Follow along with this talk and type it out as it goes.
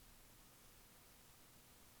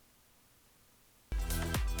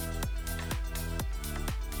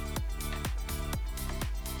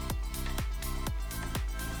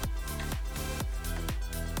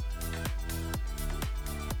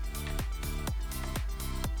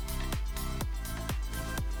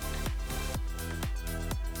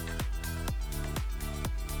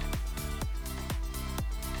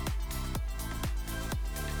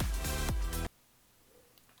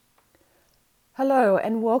Hello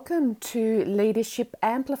and welcome to Leadership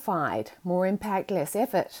Amplified, More Impact, Less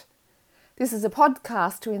Effort. This is a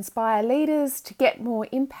podcast to inspire leaders to get more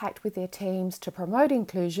impact with their teams, to promote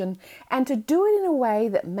inclusion, and to do it in a way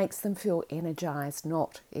that makes them feel energized,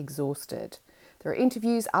 not exhausted. There are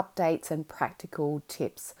interviews, updates, and practical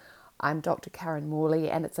tips. I'm Dr. Karen Morley,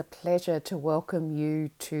 and it's a pleasure to welcome you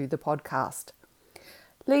to the podcast.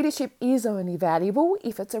 Leadership is only valuable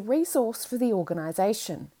if it's a resource for the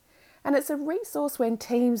organisation. And it's a resource when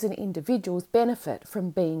teams and individuals benefit from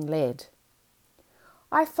being led.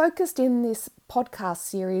 I focused in this podcast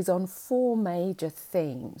series on four major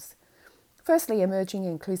themes. Firstly, emerging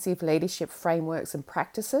inclusive leadership frameworks and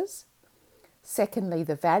practices. Secondly,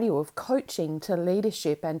 the value of coaching to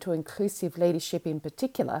leadership and to inclusive leadership in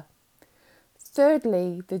particular.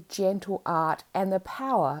 Thirdly, the gentle art and the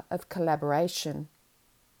power of collaboration.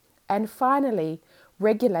 And finally,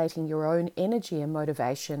 regulating your own energy and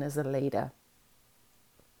motivation as a leader.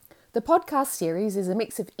 The podcast series is a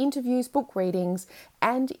mix of interviews, book readings,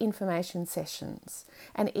 and information sessions,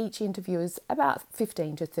 and each interview is about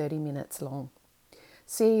 15 to 30 minutes long.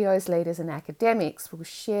 CEOs, leaders, and academics will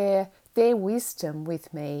share their wisdom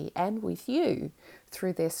with me and with you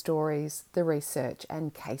through their stories, the research,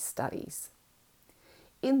 and case studies.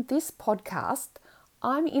 In this podcast,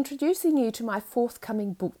 I'm introducing you to my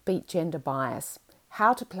forthcoming book, Beat Gender Bias: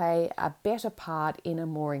 How to Play a Better Part in a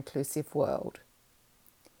More Inclusive World.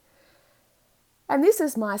 And this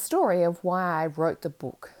is my story of why I wrote the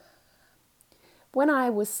book. When I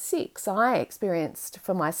was 6, I experienced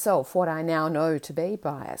for myself what I now know to be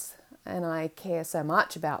bias. And I care so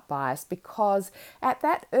much about bias because at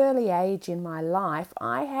that early age in my life,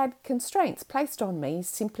 I had constraints placed on me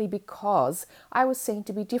simply because I was seen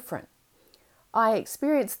to be different. I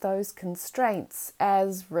experienced those constraints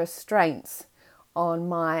as restraints on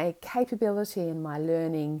my capability and my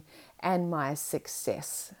learning and my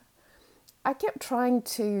success. I kept trying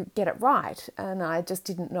to get it right and I just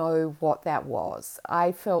didn't know what that was.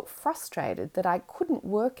 I felt frustrated that I couldn't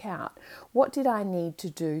work out what did I need to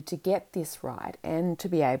do to get this right and to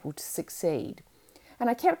be able to succeed. And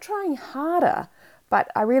I kept trying harder, but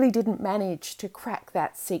I really didn't manage to crack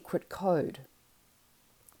that secret code.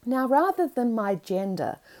 Now, rather than my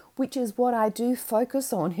gender, which is what I do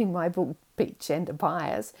focus on in my book, Beat Gender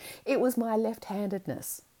Bias, it was my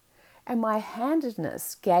left-handedness. And my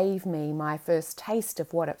handedness gave me my first taste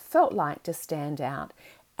of what it felt like to stand out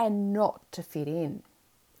and not to fit in.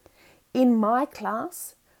 In my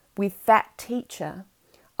class, with that teacher,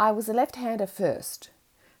 I was a left-hander first.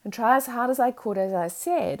 And try as hard as I could, as I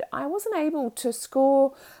said, I wasn't able to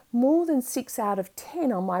score more than 6 out of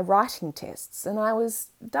 10 on my writing tests, and I was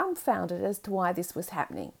dumbfounded as to why this was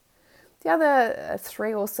happening. The other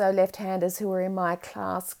 3 or so left-handers who were in my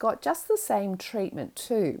class got just the same treatment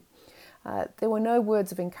too. There were no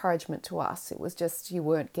words of encouragement to us. It was just you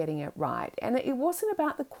weren't getting it right. And it wasn't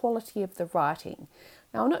about the quality of the writing.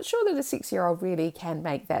 Now, I'm not sure that a 6-year-old really can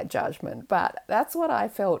make that judgment, but that's what I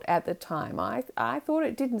felt at the time. I thought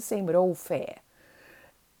it didn't seem at all fair.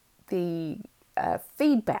 The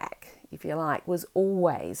feedback, if you like, was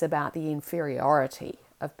always about the inferiority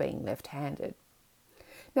of being left-handed.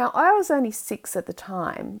 Now, I was only 6 at the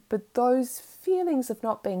time, but those feelings of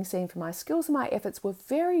not being seen for my skills and my efforts were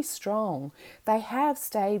very strong. They have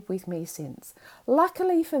stayed with me since.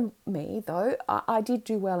 Luckily for me, though, I did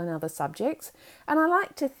do well in other subjects, and I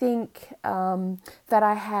like to think that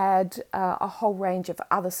I had a whole range of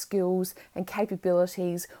other skills and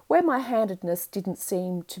capabilities where my handedness didn't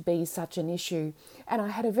seem to be such an issue, and I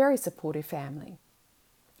had a very supportive family.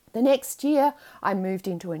 The next year, I moved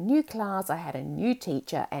into a new class, I had a new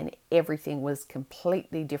teacher, and everything was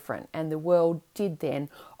completely different. And the world did then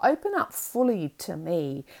open up fully to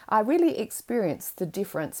me. I really experienced the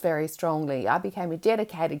difference very strongly. I became a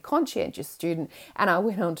dedicated, conscientious student, and I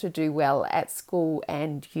went on to do well at school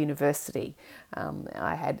and university.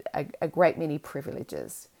 I had a great many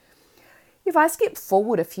privileges. If I skip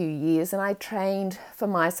forward a few years and I trained for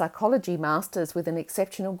my psychology masters with an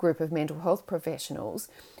exceptional group of mental health professionals,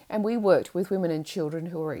 and we worked with women and children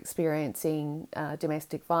who were experiencing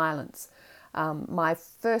domestic violence. My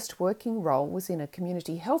first working role was in a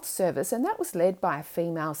community health service, and that was led by a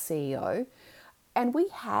female CEO, and we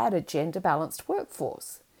had a gender-balanced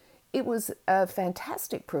workforce. It was a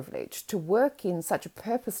fantastic privilege to work in such a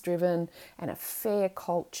purpose-driven and a fair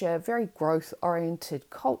culture, very growth-oriented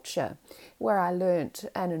culture, where I learnt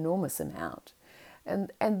an enormous amount.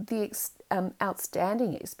 And the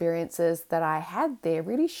outstanding experiences that I had there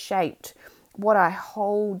really shaped what I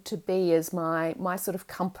hold to be as my sort of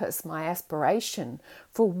compass, my aspiration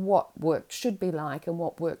for what work should be like and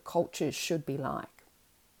what work cultures should be like.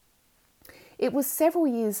 It was several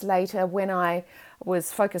years later when I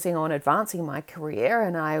was focusing on advancing my career,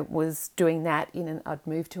 and I was doing that I'd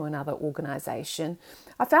moved to another organisation.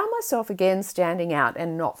 I found myself again standing out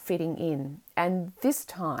and not fitting in. And this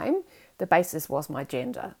time, the basis was my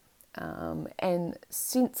gender. And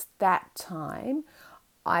since that time,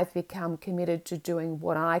 I've become committed to doing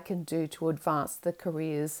what I can do to advance the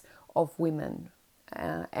careers of women.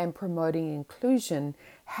 And promoting inclusion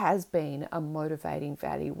has been a motivating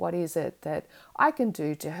value. What is it that I can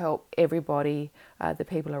do to help everybody, the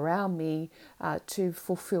people around me, to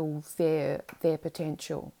fulfill their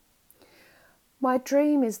potential? My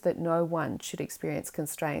dream is that no one should experience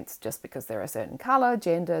constraints just because they're a certain colour,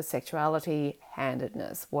 gender, sexuality,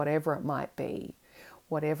 handedness, whatever it might be.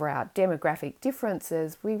 Whatever our demographic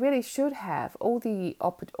differences, we really should have all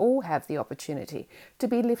have the opportunity to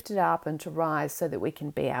be lifted up and to rise so that we can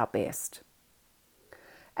be our best.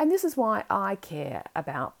 And this is why I care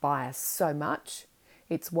about bias so much.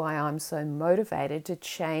 It's why I'm so motivated to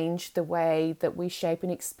change the way that we shape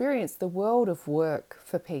and experience the world of work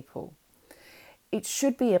for people. It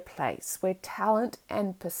should be a place where talent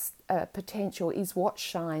and potential is what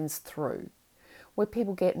shines through, where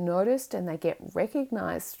people get noticed and they get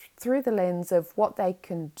recognised through the lens of what they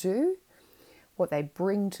can do, what they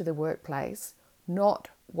bring to the workplace, not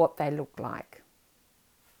what they look like.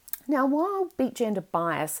 Now, while Beat Gender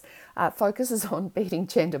Bias focuses on beating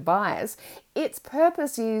gender bias, its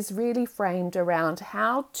purpose is really framed around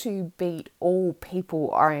how to beat all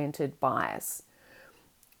people-oriented bias.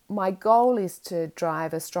 My goal is to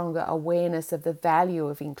drive a stronger awareness of the value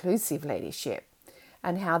of inclusive leadership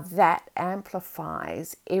and how that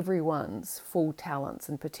amplifies everyone's full talents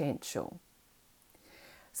and potential.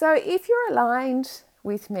 So if you're aligned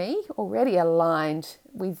with me, already aligned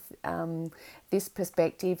with this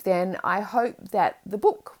perspective, then I hope that the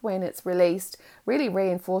book, when it's released, really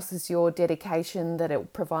reinforces your dedication, that it will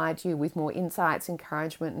provide you with more insights,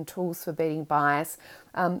 encouragement and tools for beating bias.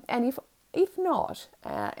 And if not,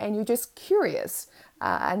 and you're just curious,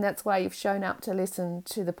 and that's why you've shown up to listen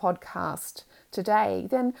to the podcast today,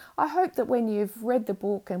 then I hope that when you've read the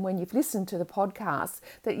book and when you've listened to the podcast,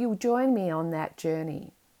 that you'll join me on that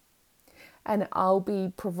journey. And I'll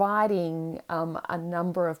be providing a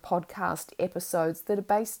number of podcast episodes that are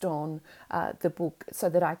based on the book so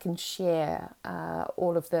that I can share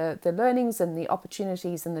all of the learnings and the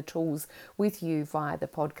opportunities and the tools with you via the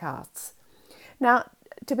podcasts. Now,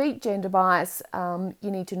 to beat gender bias,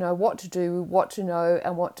 you need to know what to do, what to know,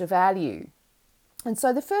 and what to value. And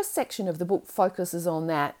so the first section of the book focuses on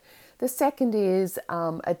that. The second is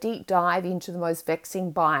a deep dive into the most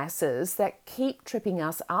vexing biases that keep tripping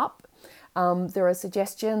us up. There are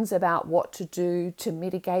suggestions about what to do to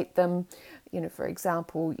mitigate them. For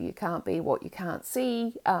example, you can't be what you can't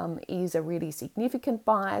see is a really significant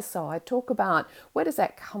bias. So I talk about where does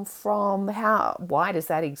that come from? Why does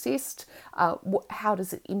that exist? How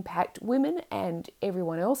does it impact women and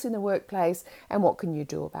everyone else in the workplace? And what can you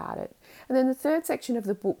do about it? And then the third section of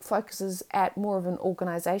the book focuses at more of an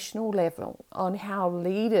organisational level on how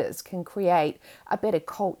leaders can create a better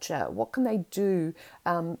culture. What can they do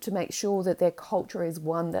to make sure that their culture is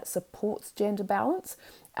one that supports gender balance?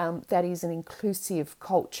 That is an inclusive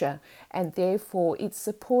culture, and therefore it's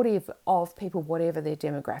supportive of people, whatever their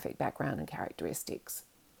demographic background and characteristics.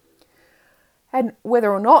 And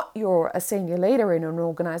whether or not you're a senior leader in an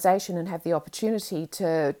organisation and have the opportunity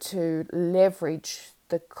to leverage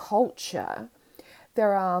the culture,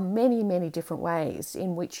 there are many, many different ways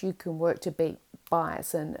in which you can work to beat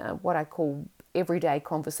bias and what I call everyday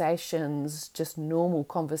conversations, just normal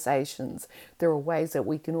conversations. There are ways that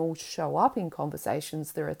we can all show up in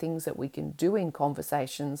conversations. There are things that we can do in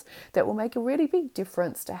conversations that will make a really big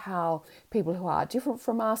difference to how people who are different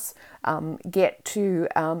from us get to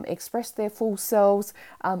express their full selves,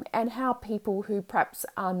 and how people who perhaps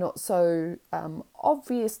are not so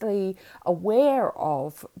obviously aware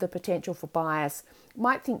of the potential for bias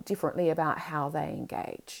might think differently about how they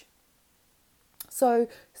engage. So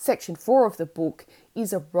section 4 of the book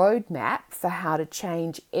is a roadmap for how to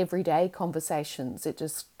change everyday conversations. It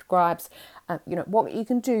describes what you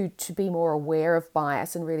can do to be more aware of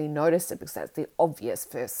bias and really notice it, because that's the obvious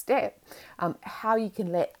first step. How you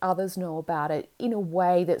can let others know about it in a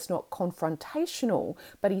way that's not confrontational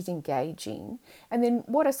but is engaging. And then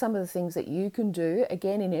what are some of the things that you can do,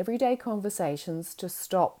 again, in everyday conversations to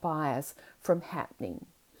stop bias from happening.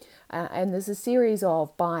 And there's a series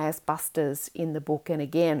of bias busters in the book. And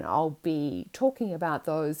again, I'll be talking about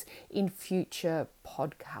those in future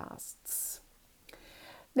podcasts.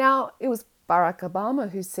 Now, it was Barack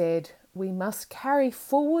Obama who said, "We must carry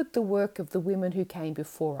forward the work of the women who came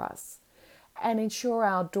before us and ensure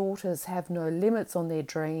our daughters have no limits on their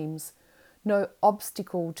dreams, no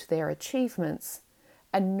obstacle to their achievements,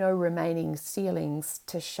 and no remaining ceilings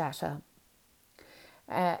to shatter.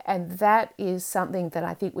 And that is something that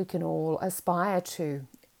I think we can all aspire to.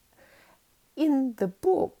 In the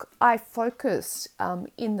book, I focus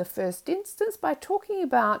in the first instance by talking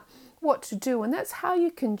about what to do, and that's how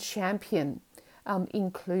you can champion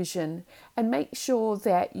inclusion and make sure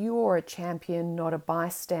that you're a champion, not a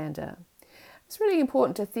bystander. It's really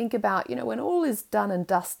important to think about, when all is done and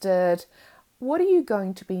dusted, what are you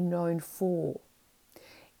going to be known for?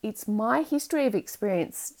 It's my history of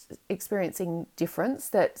experiencing difference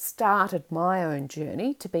that started my own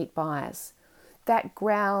journey to beat bias. That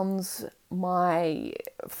grounds my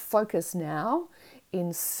focus now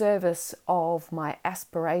in service of my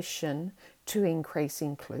aspiration to increase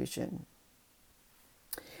inclusion.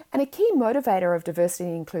 And a key motivator of diversity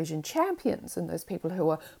and inclusion champions, and those people who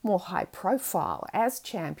are more high profile as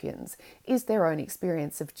champions, is their own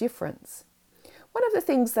experience of difference. One of the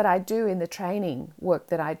things that I do in the training work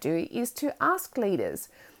that I do is to ask leaders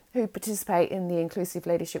who participate in the inclusive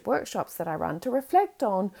leadership workshops that I run to reflect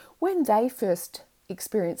on when they first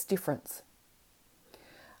experienced difference.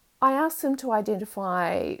 I ask them to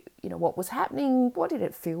identify, what was happening, what did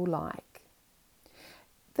it feel like?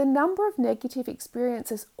 The number of negative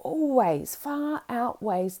experiences always far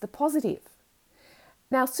outweighs the positive.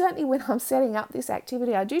 Now, certainly when I'm setting up this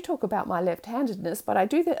activity, I do talk about my left-handedness, but I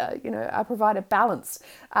do that, I provide a balanced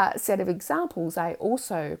set of examples. I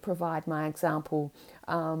also provide my example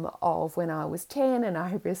of when I was 10 and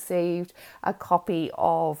I received a copy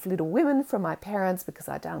of Little Women from my parents because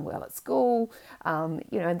I'd done well at school, and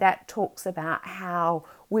that talks about how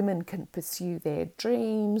women can pursue their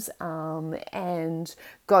dreams and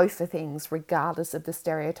go for things regardless of the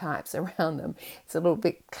stereotypes around them. It's a little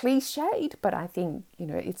bit cliched, but I think,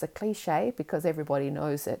 it's a cliche because everybody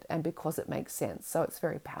knows it and because it makes sense. So it's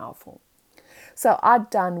very powerful. So I'd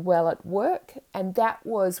done well at work, and that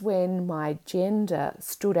was when my gender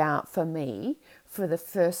stood out for me for the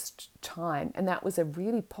first time, and that was a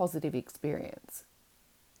really positive experience.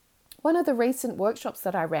 One of the recent workshops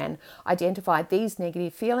that I ran identified these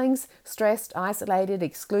negative feelings: stressed, isolated,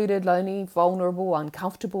 excluded, lonely, vulnerable,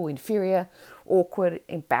 uncomfortable, inferior, awkward,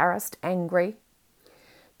 embarrassed, angry.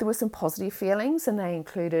 There were some positive feelings, and they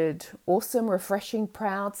included awesome, refreshing,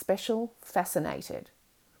 proud, special, fascinated.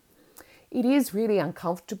 It is really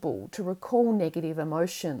uncomfortable to recall negative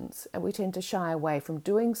emotions, and we tend to shy away from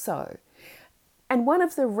doing so. And one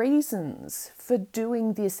of the reasons for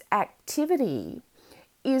doing this activity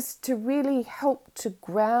is to really help to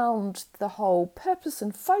ground the whole purpose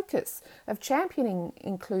and focus of championing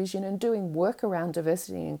inclusion and doing work around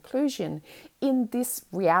diversity and inclusion in this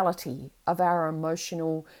reality of our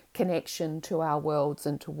emotional connection to our worlds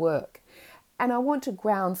and to work. And I want to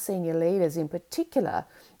ground senior leaders in particular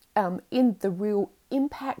in the real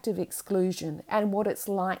impact of exclusion and what it's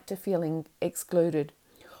like to feeling excluded.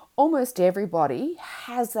 Almost everybody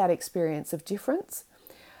has that experience of difference.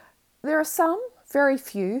 There are some, very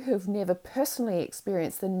few, who've never personally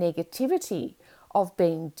experienced the negativity of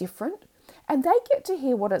being different, and they get to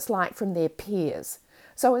hear what it's like from their peers.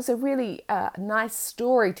 So it's a really nice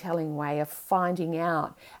storytelling way of finding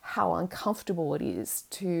out how uncomfortable it is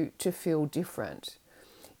to feel different.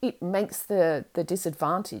 It makes the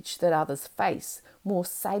disadvantage that others face more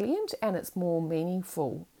salient, and it's more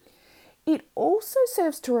meaningful. It also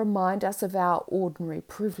serves to remind us of our ordinary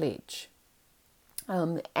privilege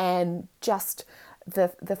and just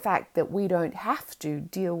the fact that we don't have to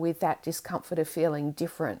deal with that discomfort of feeling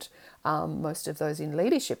different. Most of those in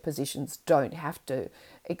leadership positions don't have to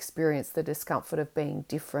experience the discomfort of being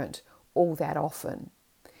different all that often.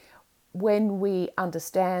 When we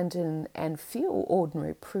understand and feel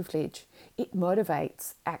ordinary privilege, it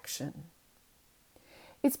motivates action.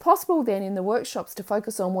 It's possible then in the workshops to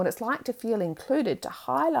focus on what it's like to feel included, to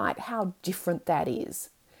highlight how different that is,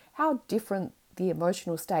 how different the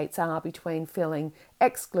emotional states are between feeling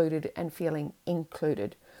excluded and feeling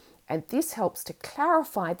included. And this helps to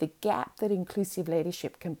clarify the gap that inclusive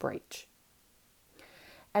leadership can breach.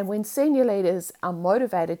 And when senior leaders are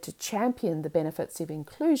motivated to champion the benefits of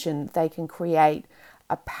inclusion, they can create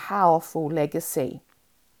a powerful legacy.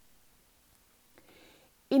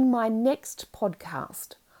 In my next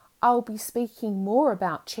podcast, I'll be speaking more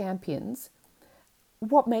about champions.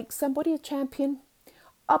 What makes somebody a champion?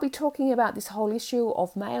 I'll be talking about this whole issue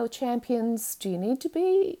of male champions. Do you need to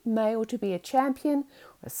be male to be a champion?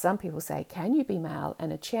 Or some people say, can you be male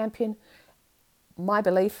and a champion? My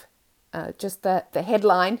belief, just the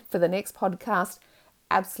headline for the next podcast,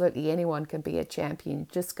 absolutely anyone can be a champion. You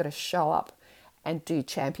just got to show up and do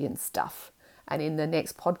champion stuff. And in the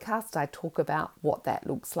next podcast, I talk about what that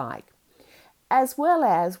looks like, as well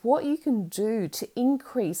as what you can do to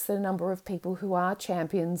increase the number of people who are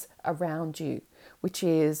champions around you, which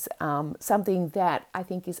is something that I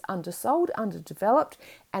think is undersold, underdeveloped,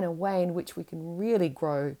 and a way in which we can really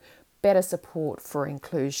grow better support for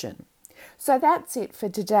inclusion. So that's it for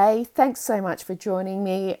today. Thanks so much for joining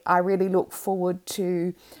me. I really look forward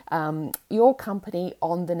to your company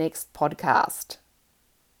on the next podcast.